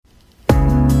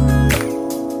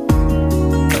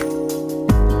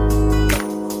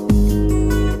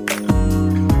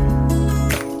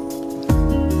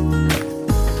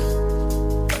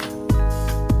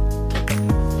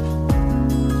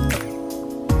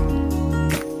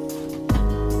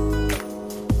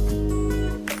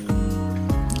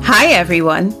Hi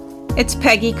everyone, it's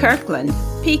Peggy Kirkland,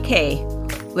 PK,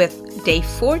 with day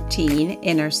 14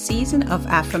 in our season of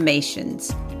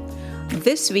affirmations.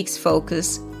 This week's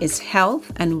focus is health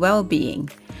and well-being,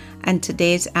 and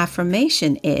today's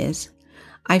affirmation is,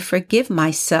 I forgive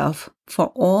myself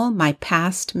for all my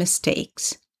past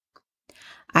mistakes.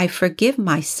 I forgive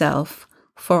myself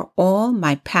for all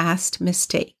my past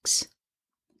mistakes.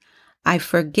 I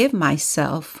forgive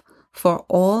myself for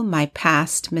all my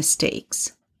past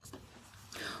mistakes.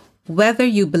 Whether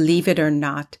you believe it or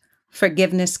not,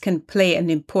 forgiveness can play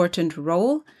an important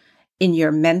role in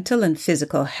your mental and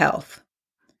physical health.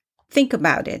 Think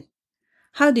about it.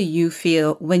 How do you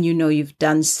feel when you know you've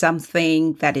done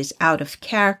something that is out of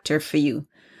character for you,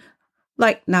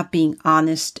 like not being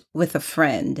honest with a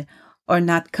friend, or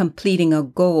not completing a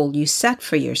goal you set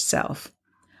for yourself,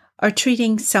 or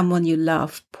treating someone you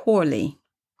love poorly?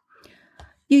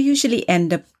 You usually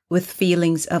end up with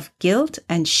feelings of guilt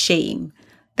and shame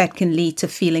that can lead to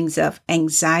feelings of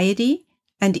anxiety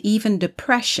and even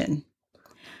depression.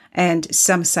 And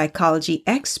some psychology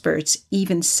experts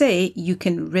even say you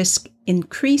can risk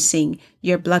increasing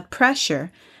your blood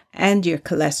pressure and your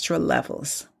cholesterol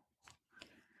levels.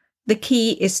 The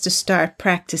key is to start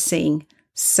practicing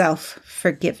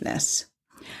self-forgiveness.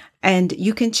 And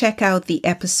you can check out the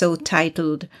episode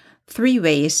titled 3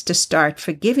 Ways to Start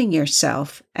Forgiving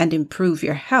Yourself and Improve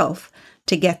Your Health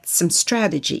to get some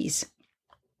strategies.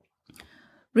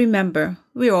 Remember,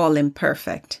 we're all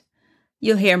imperfect.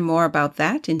 You'll hear more about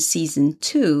that in Season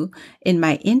 2 in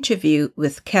my interview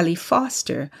with Kelly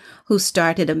Foster, who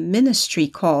started a ministry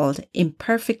called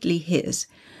Imperfectly His,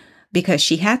 because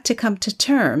she had to come to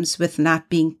terms with not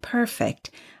being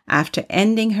perfect after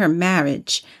ending her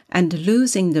marriage and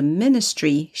losing the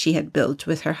ministry she had built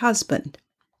with her husband.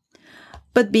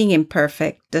 But being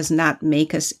imperfect does not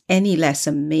make us any less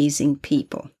amazing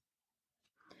people.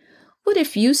 What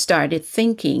if you started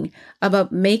thinking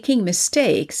about making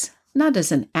mistakes not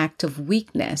as an act of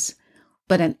weakness,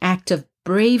 but an act of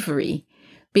bravery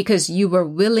because you were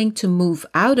willing to move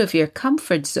out of your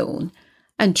comfort zone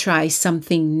and try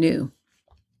something new?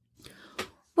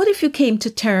 What if you came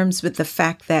to terms with the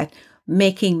fact that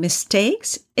making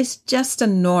mistakes is just a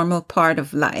normal part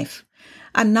of life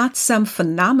and not some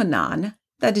phenomenon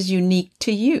that is unique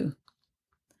to you?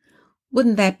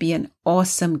 Wouldn't that be an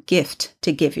awesome gift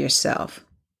to give yourself?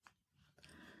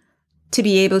 To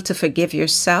be able to forgive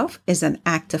yourself is an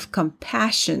act of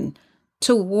compassion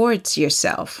towards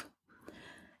yourself.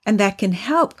 And that can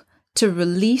help to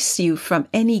release you from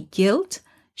any guilt,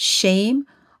 shame,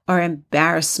 or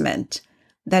embarrassment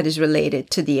that is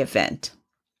related to the event.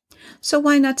 So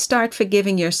why not start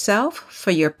forgiving yourself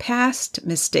for your past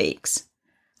mistakes?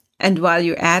 And while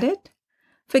you're at it,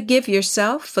 forgive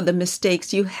yourself for the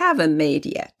mistakes you haven't made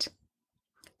yet.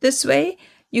 This way,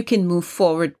 you can move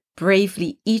forward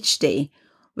bravely each day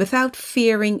without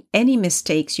fearing any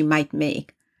mistakes you might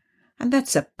make. And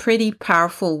that's a pretty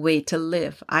powerful way to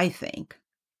live, I think.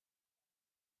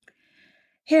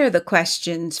 Here are the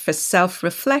questions for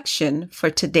self-reflection for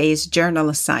today's journal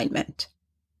assignment.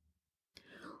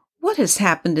 What has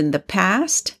happened in the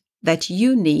past that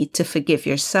you need to forgive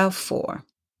yourself for?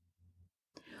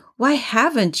 Why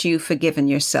haven't you forgiven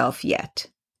yourself yet?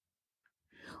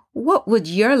 What would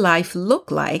your life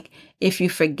look like if you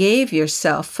forgave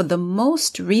yourself for the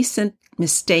most recent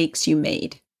mistakes you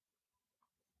made?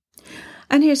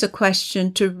 And here's a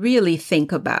question to really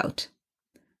think about.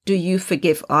 Do you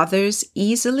forgive others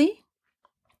easily?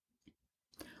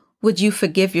 Would you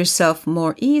forgive yourself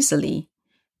more easily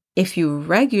if you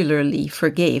regularly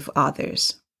forgave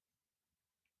others?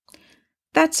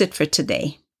 That's it for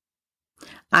today.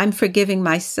 I'm forgiving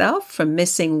myself for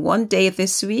missing one day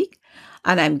this week,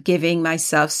 and I'm giving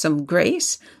myself some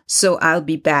grace, so I'll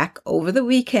be back over the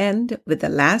weekend with the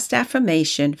last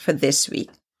affirmation for this week.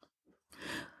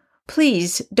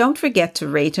 Please don't forget to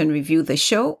rate and review the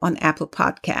show on Apple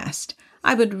Podcast.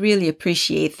 I would really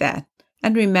appreciate that.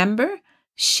 And remember,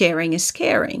 sharing is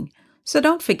caring. So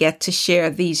don't forget to share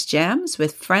these gems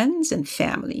with friends and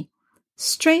family.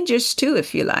 Strangers too,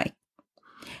 if you like.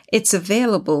 It's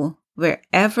available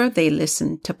wherever they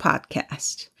listen to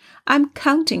podcasts. I'm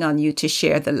counting on you to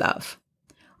share the love.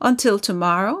 Until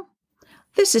tomorrow,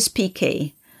 this is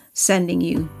PK, sending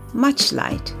you much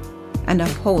light and a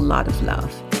whole lot of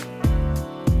love.